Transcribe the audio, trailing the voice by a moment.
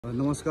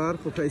नमस्कार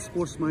कोटा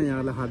स्पोर्ट्समा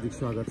यहाँलाई हार्दिक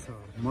स्वागत छ।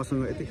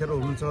 मसँग यतिखेर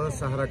हुनुहुन्छ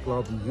सहारा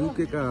क्लब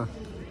युके का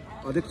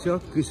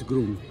अध्यक्ष क्रिश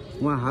गुरुङ।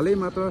 उहाँ हालै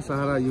मात्र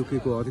सहारा युके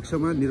को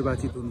अध्यक्षमा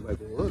निर्वाचित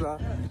हुनुभएको हो र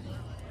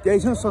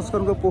 23औं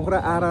संस्करणको पोखरा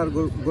आरआर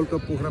गोल्ड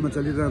कप पोखरामा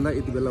चलिरहँदा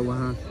यति बेला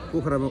उहाँ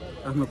पोखरामा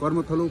आफ्नो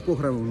कर्मथलो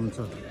पोखरामा हुनुहुन्छ।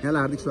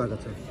 यहाँलाई हार्दिक स्वागत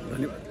छ।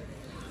 धन्यवाद।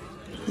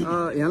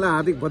 यहाँलाई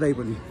हार्दिक बधाई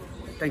पनि।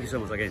 Thank you so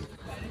much again.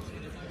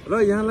 र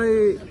यहाँलाई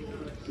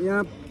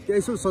यहाँ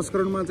 23औं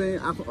संस्करणमा चाहिँ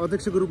आफू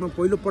अध्यक्षको रूपमा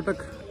पहिलो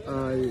पटक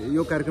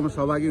यो कार्यक्रममा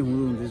सहभागी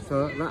हुनुहुन्छ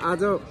र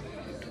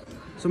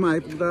आजसम्म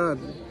आइपुग्दा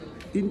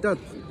 3टा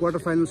क्वार्टर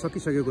फाइनल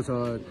सकिसकेको छ।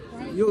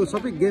 यो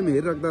सबै गेम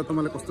हेरिराख्दा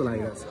तपाईँलाई कस्तो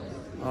लागिरहेको छ?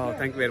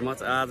 Thank you very much.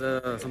 आज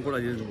सम्पूर्ण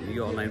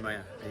यो अनलाइनमा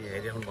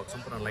हेरिराख्नु भएको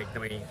सम्पूर्णलाई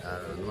एकदमै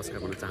नमस्कार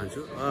भन्न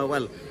चाहन्छु।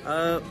 वेल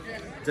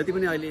जति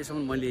पनि अहिलेसम्म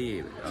मैले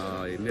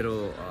मेरो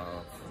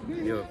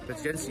यो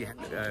प्रेसिडेन्सी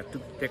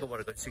टेक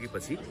ओभर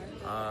गरिसकेपछि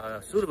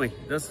सुरुमै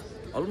जस्ट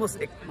अलमोस्ट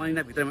 1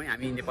 महिनाभित्रमै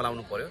हामी नेपाल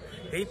आउनु पर्यो।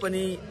 त्यही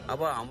पनि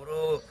अब हाम्रो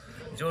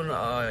जुन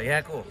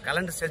यहाँको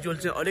क्यालेन्डर सेड्युल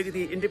चाहिँ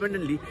अलिकति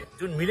इन्डिपेन्डेन्टली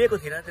जुन मिलेको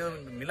थिएन, त्यो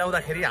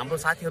मिलाउँदाखेरि हाम्रो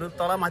साथीहरू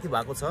तलमाथि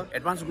भएको छ।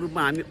 एडभान्स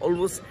ग्रुपमा हामी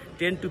अलमोस्ट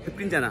 10 to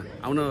 15 जना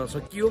आउन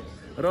सकियो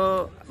र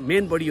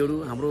मेन बडीहरू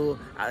हाम्रो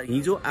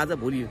हिजो आज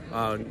भोलि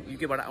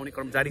युकेबाट आउने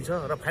कर्मचारी छ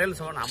र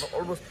फाइनलसम्म हाम्रो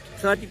अलमोस्ट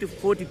 30 to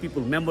 40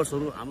 पिपल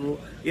मेम्बर्सहरू हाम्रो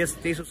यस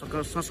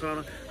 23औं संस्करण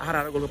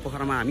आहार गोल्ड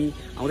पोखरामा हामी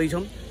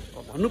आउँदैछौँ।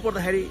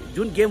 भन्नुपर्दाखेरि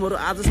जुन गेमहरू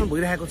आजसम्म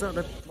भइरहेको छ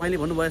र तपाईँले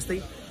भन्नुभयो जस्तै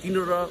 3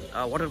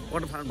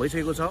 क्वार्टर फाइनल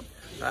भइसकेको छ।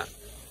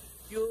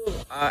 यो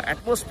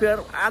एटमोस्फियर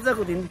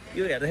आजको दिन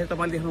यो हेर्दाखेरि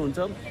तपाईँले देख्नुहुन्छ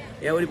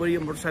यहाँ वरिपरि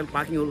यो मोटरसाइकल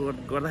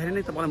पार्किङहरू गर्दाखेरि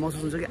नै तपाईँलाई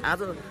महसुस हुन्छ कि आज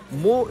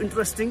more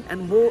interesting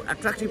and more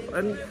attractive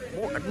and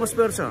more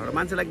atmosphere छ र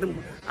मान्छेलाई एकदम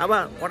अब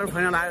क्वार्टर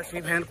फाइनल आयो,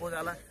 सेमी फाइनल को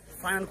जाला,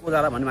 फाइनल को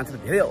जाला भन्ने मान्छेले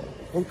धेरै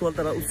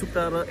कौतूहलता र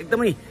उत्सुकता र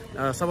एकदमै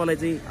सबैलाई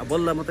चाहिँ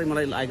बल्ल मात्रै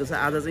मलाई लागेको छ।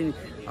 आज चाहिँ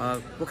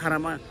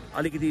पोखरामा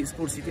अलिकति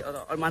स्पोर्ट्स सिटी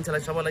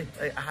मान्छेलाई सबैलाई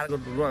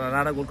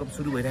राडा गोल्ड कप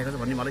सुरु भइरहेको छ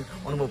भन्ने मलाई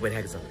अनुभव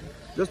भइरहेको छ।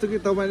 जस्तो कि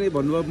तपाईँले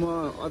भन्नुभयो म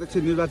अध्यक्ष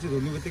निर्वाचित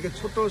हुने बित्तिकै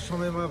छोटो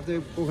समयमा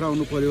चाहिँ पोखरा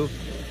आउनु पर्यो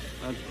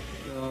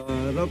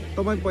र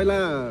तपाईँ पहिला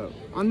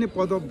अन्य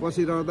पदमा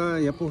बसिरहँदा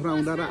यहाँ पोखरा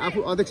आउँदा र आफू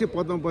अध्यक्ष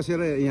पदमा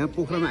बसेर यहाँ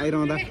पोखरामा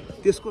आइरहँदा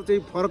त्यसको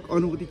चाहिँ फरक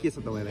अनुभूति के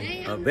छ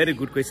तपाईँलाई? Very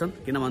good question.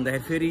 किन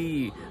भन्दाखेरि फेरि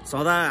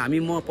सदा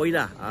म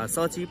पहिला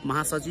सचिव,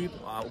 महासचिव,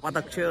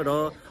 उपाध्यक्ष र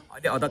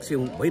अहिले अध्यक्ष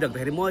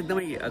भइराख्दाखेरि म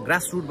एकदमै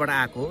ग्रास रुटबाट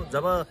आएको।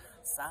 जब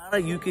सारा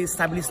युके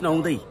इस्टाब्लिस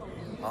नहुँदै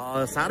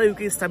सारा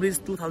युके इस्टाब्लिस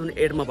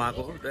 2008 मा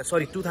भएको,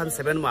 सरी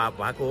 2007 मा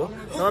भएको हो।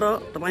 तर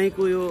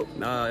तपाईँको यो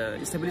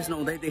इस्टाब्लिस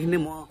नहुँदैदेखि नै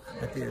म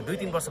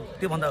 2-3 वर्ष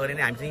त्योभन्दा अगाडि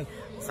नै हामी चाहिँ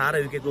सारा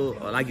युकेको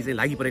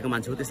लागि परेको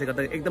मान्छे हो। त्यसले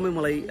गर्दा एकदमै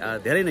मलाई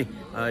धेरै नै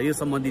यो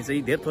सम्बन्धी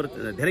चाहिँ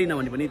धेरै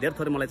नभने पनि धेरै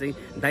थोरै मलाई चाहिँ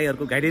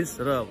दाइहरूको गाइडेन्स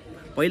र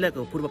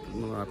पहिलाको पूर्व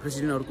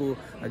प्रेसिडेन्टहरूको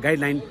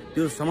गाइडलाइन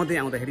त्यो सम्बन्धी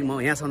आउँदाखेरि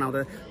म यहाँसम्म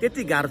आउँदा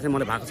त्यति गाह्रो चाहिँ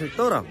मलाई भएको छ।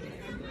 तर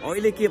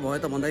अहिले के भयो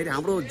त भन्दाखेरि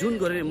हाम्रो जुन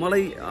गरे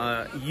मलाई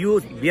यो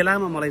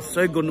बेलामा मलाई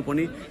सहयोग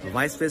गर्नुपर्ने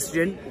भाइस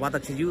प्रेसिडेन्ट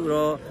उपाध्यक्षज्यू र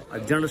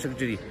जनरल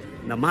सेक्रेटरी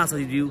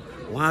महासचिवज्यू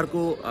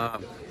उहाँहरूको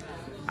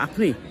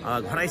आफ्नै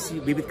घराइसी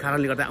विविध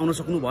कारणले गर्दा आउन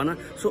सक्नु भएन।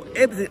 So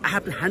everything I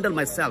have to handle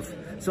my self.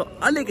 So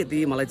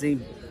अलिकति मलाई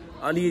चाहिँ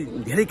अलि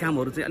धेरै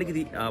कामहरू चाहिँ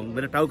अलिकति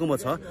मेरो टाउकोमा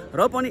छ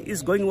र पनि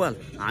इज गोइङ वेल।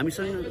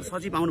 हामीसँग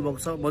सचिव आउनुभएको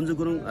छ मन्जु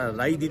गुरुङ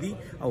राई दिदी,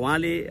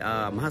 उहाँले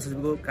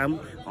महासचिवको काम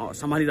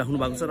सम्हालिराख्नु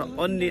भएको छ र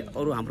अन्य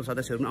अरू हाम्रो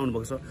सदस्यहरू पनि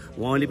आउनुभएको छ।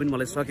 उहाँले पनि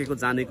मलाई सकेको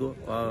जानेको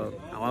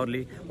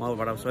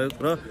उहाँबाट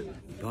सहयोग र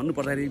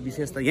भन्नुपर्दाखेरि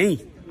विशेष त यहीँ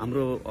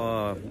हाम्रो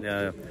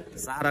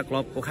सहारा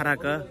क्लब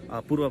पोखराका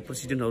पूर्व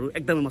प्रेसिडेन्टहरू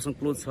एकदमै मसँग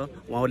क्लोज छ।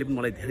 उहाँले पनि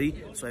मलाई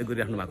धेरै सहयोग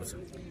गरिराख्नु भएको छ।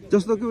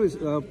 जस्तो कि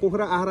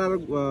पोखरा आहार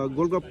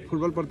गोल्ड कप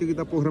फुटबल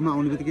प्रतियोगिता पोखरामा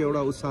आउने बित्तिकै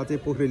एउटा उत्साह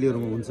चाहिँ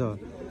पोखरेलीहरूमा हुन्छ।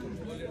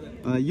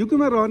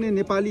 युकेमा रहने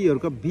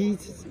नेपालीहरूका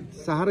बीच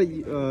सहारा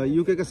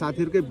युकेका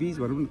साथीहरूकै बीच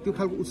भनौँ त्यो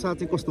खालको उत्साह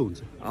चाहिँ कस्तो हुन्छ?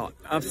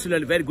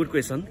 Absolutely very good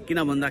question. किन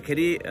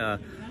भन्दाखेरि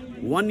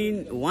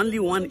ओन्ली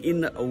वान इन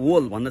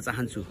वर्ल्ड भन्न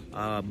चाहन्छु।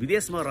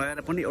 विदेशमा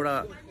रहेर पनि एउटा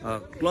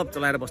क्लब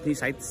चलाएर बस्ने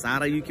सायद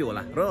सहारा युके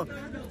होला र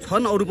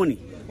छन् अरू पनि,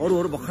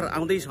 अरूहरू भर्खर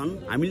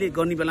आउँदैछन्। हामीले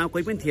गर्ने बेलामा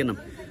कोही पनि थिएनौँ।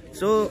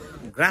 सो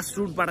ग्रास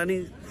रुटबाट नै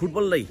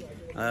फुटबललाई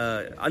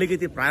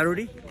अलिकति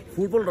प्रायोरिटी,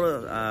 फुटबल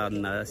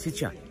र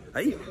शिक्षा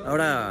है,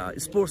 एउटा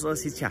स्पोर्ट्स र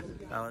शिक्षा,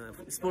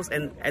 स्पोर्ट्स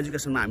एन्ड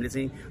एजुकेसनमा हामीले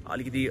चाहिँ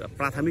अलिकति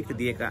प्राथमिकता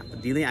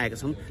दिँदै आएका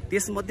छौँ।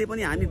 त्यसमध्ये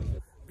पनि हामी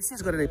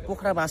विशेष गरेर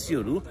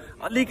पोखरावासीहरू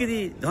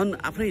अलिकति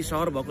झन् आफ्नै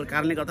सहर भएको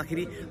कारणले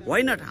गर्दाखेरि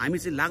वाइ नट हामी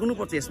चाहिँ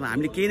लाग्नुपर्छ यसमा,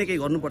 हामीले केही न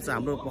केही गर्नुपर्छ,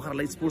 हाम्रो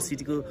पोखरालाई स्पोर्ट्स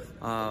सिटीको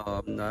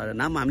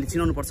नाममा हामीले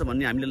चिनाउनुपर्छ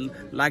भन्ने हामीले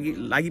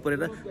लागि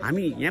परेर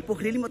हामी यहाँ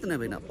पोखरेली मात्रै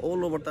नभएन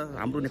अल ओभर त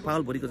हाम्रो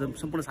नेपालभरिको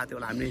सम्पूर्ण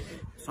साथीहरूलाई हामीले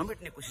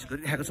समेट्ने कोसिस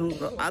गरिरहेका छौँ।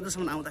 र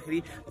आजसम्म आउँदाखेरि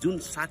जुन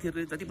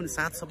साथीहरूले जति पनि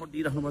साथ सपोर्ट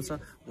दिइराख्नुपर्छ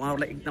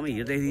उहाँहरूलाई एकदमै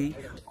हृदयदेखि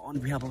on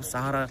behalf of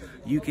Sahara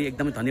UK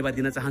एकदमै धन्यवाद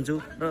दिन चाहन्छु।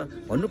 र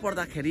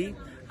भन्नुपर्दाखेरि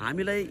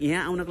हामीलाई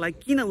यहाँ आउनको लागि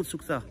किन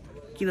उत्सुक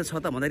किन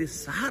छ त भन्दाखेरि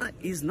सहारा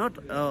इज नट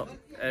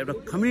एउटा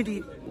कम्युनिटी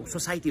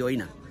सोसाइटी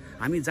होइन,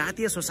 हामी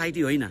जातीय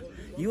सोसाइटी होइन।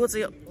 यो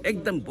चाहिँ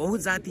एकदम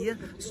बहुजातीय,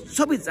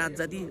 सबै जात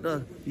जाति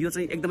र यो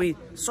चाहिँ एकदमै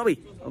सबै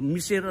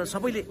मिसेर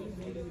सबैले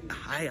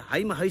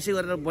हाईमा हैसे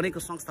गरेर बनेको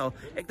संस्था हो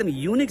एकदम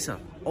युनिक छ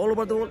all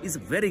over the world is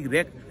very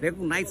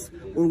recognise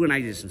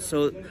organisation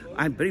so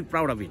I am very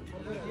proud of it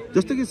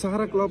जस्तो कि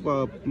सहारा क्लब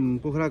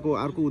पोखराको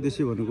अर्को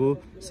उद्देश्य भनेको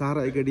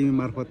सहारा एकाडेमी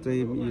मार्फत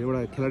चाहिँ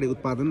एउटा खेलाडी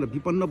उत्पादन र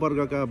विपन्न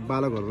वर्गका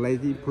बालकहरूलाई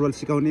फुटबल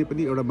सिकाउने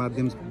पनि एउटा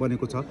माध्यम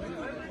बनेको छ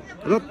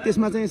र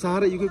त्यसमा चाहिँ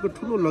सहारा युकेको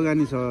ठुलो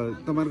लगानी छ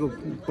तपाईँहरूको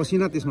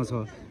पसिना त्यसमा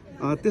छ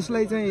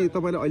त्यसलाई चाहिँ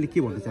तपाईँले अहिले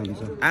के भन्न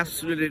चाहनुहुन्छ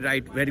absolutely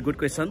right very good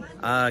question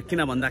किन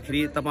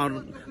भन्दाखेरि तपाईँहरू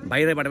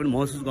बाहिरबाट पनि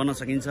महसुस गर्न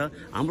सकिन्छ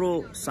हाम्रो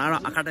सहारा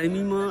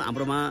एकाडेमीमा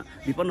हाम्रोमा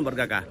विपन्न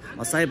वर्गका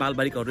असहाय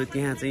बालबालिकाहरू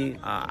त्यहाँ चाहिँ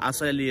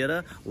आश्रय लिएर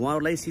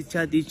उहाँहरूलाई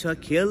शिक्षा दिन्छ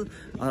खेल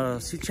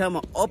शिक्षामा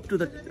अप टु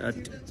द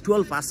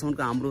 12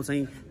 पाससम्मको हाम्रो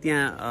चाहिँ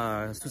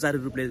त्यहाँ सुचारू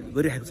रूपले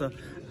गरिरहेको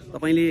छ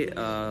तपाईले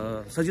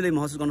सजिलै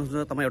महसुस गर्न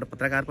सक्नुहुन्छ तपाईँ एउटा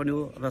पत्रकार पनि हो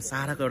र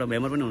सहाराको एउटा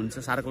मेम्बर पनि हुनुहुन्छ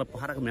सहारा क्लब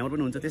पोखराको मेम्बर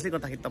पनि हुन्छ त्यसले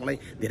गर्दाखेरि तपाईँलाई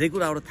धेरै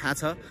कुराहरू थाहा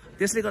छ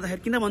त्यसले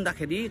गर्दाखेरि किन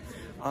भन्दाखेरि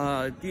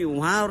त्यो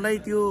उहाँहरूलाई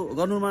त्यो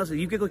गर्नुमा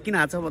युकेको किन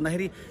हात छ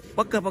भन्दाखेरि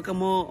पक्का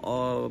म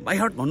बाइ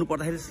हार्ट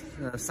भन्नुपर्दाखेरि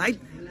सायद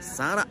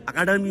सहारा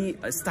एकाडेमी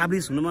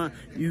इस्टाब्लिस हुनुमा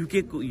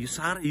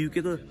सहारा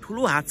युकेको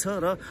ठुलो हात छ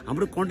र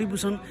हाम्रो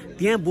कन्ट्रिब्युसन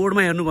त्यहाँ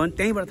बोर्डमा हेर्नु भयो भने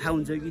त्यहीँबाट थाहा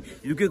हुन्छ कि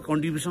युकेको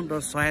कन्ट्रिब्युसन र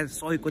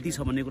सहयोग कति छ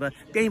भन्ने कुरा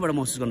त्यहीँबाट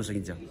महसुस गर्न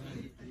सकिन्छ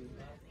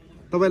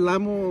तपाईँ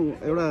लामो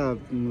एउटा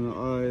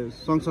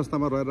सङ्घ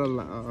संस्थामा रहेर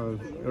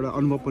एउटा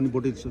अनुभव पनि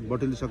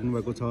बटुलिसक्नु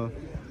भएको छ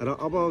र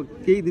अब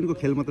केही दिनको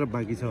खेल मात्र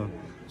बाँकी छ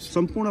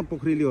सम्पूर्ण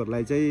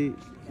पोखरेलीहरूलाई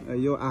चाहिँ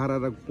यो आहारा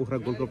र पोखरा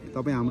गोल्ड कप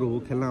तपाईँ हाम्रो हो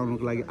खेल्न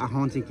आउनुको लागि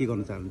आह्वान चाहिँ के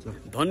गर्न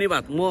चाहनुहुन्छ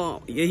धन्यवाद म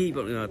यही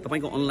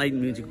तपाईँको अनलाइन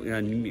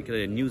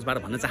न्युजबाट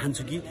भन्न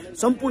चाहन्छु कि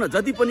सम्पूर्ण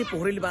जति पनि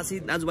पोखरेलीवासी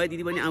दाजुभाइ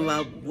दिदीबहिनी आमा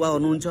बुवा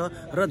हुनुहुन्छ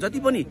र जति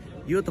पनि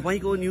यो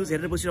तपाईँको न्युज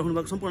हेरेर बसिराख्नु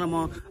भएको सम्पूर्ण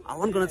म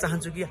आह्वान गर्न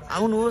चाहन्छु कि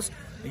आउनुहोस्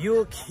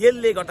यो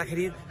खेलले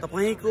गर्दाखेरि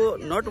तपाईँको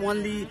नट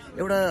ओन्ली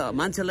एउटा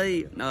मान्छेलाई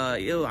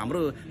यो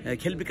हाम्रो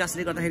खेल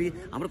विकासले गर्दाखेरि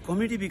हाम्रो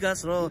कम्युनिटी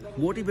विकास र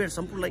मोटिभेट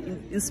सम्पूर्णलाई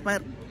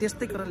इन्सपायर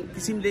त्यस्तै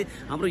किसिमले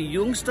हाम्रो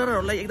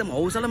यङ्स्टरहरूलाई एकदम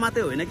हौसला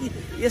मात्रै होइन कि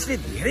यसले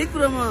धेरै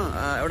कुरामा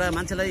एउटा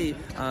मान्छेलाई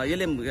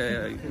यसले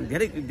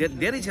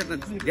धेरै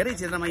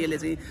क्षेत्रमा यसले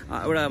चाहिँ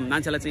एउटा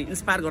मान्छेलाई चाहिँ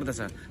इन्सपायर गर्दछ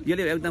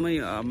यसले एकदमै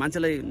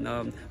मान्छेलाई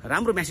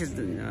राम्रो मेसेज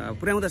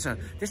पुर्याउँदछ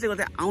त्यसले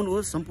गर्दा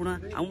आउनुहोस् सम्पूर्ण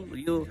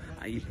यो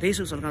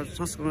 23औं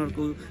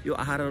संस्करणको यो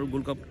आहारा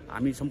गोल्ड कप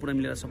हामी सम्पूर्ण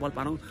मिलेर सफल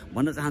पारौँ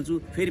भन्न चाहन्छु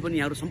फेरि पनि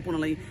यहाँहरू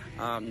सम्पूर्णलाई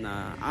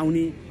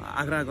आउने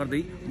आग्रह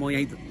गर्दै म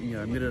यहीँ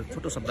मेरो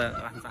छोटो शब्द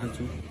राख्न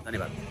चाहन्छु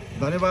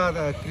धन्यवाद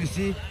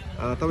कृषि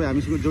तपाईँ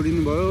हामीसँग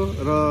जोडिनु भयो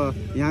र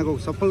यहाँको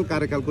सफल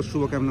कार्यकालको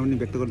शुभकामना पनि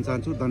व्यक्त गर्न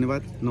चाहन्छु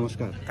धन्यवाद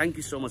नमस्कार thank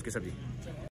you so much Keshavji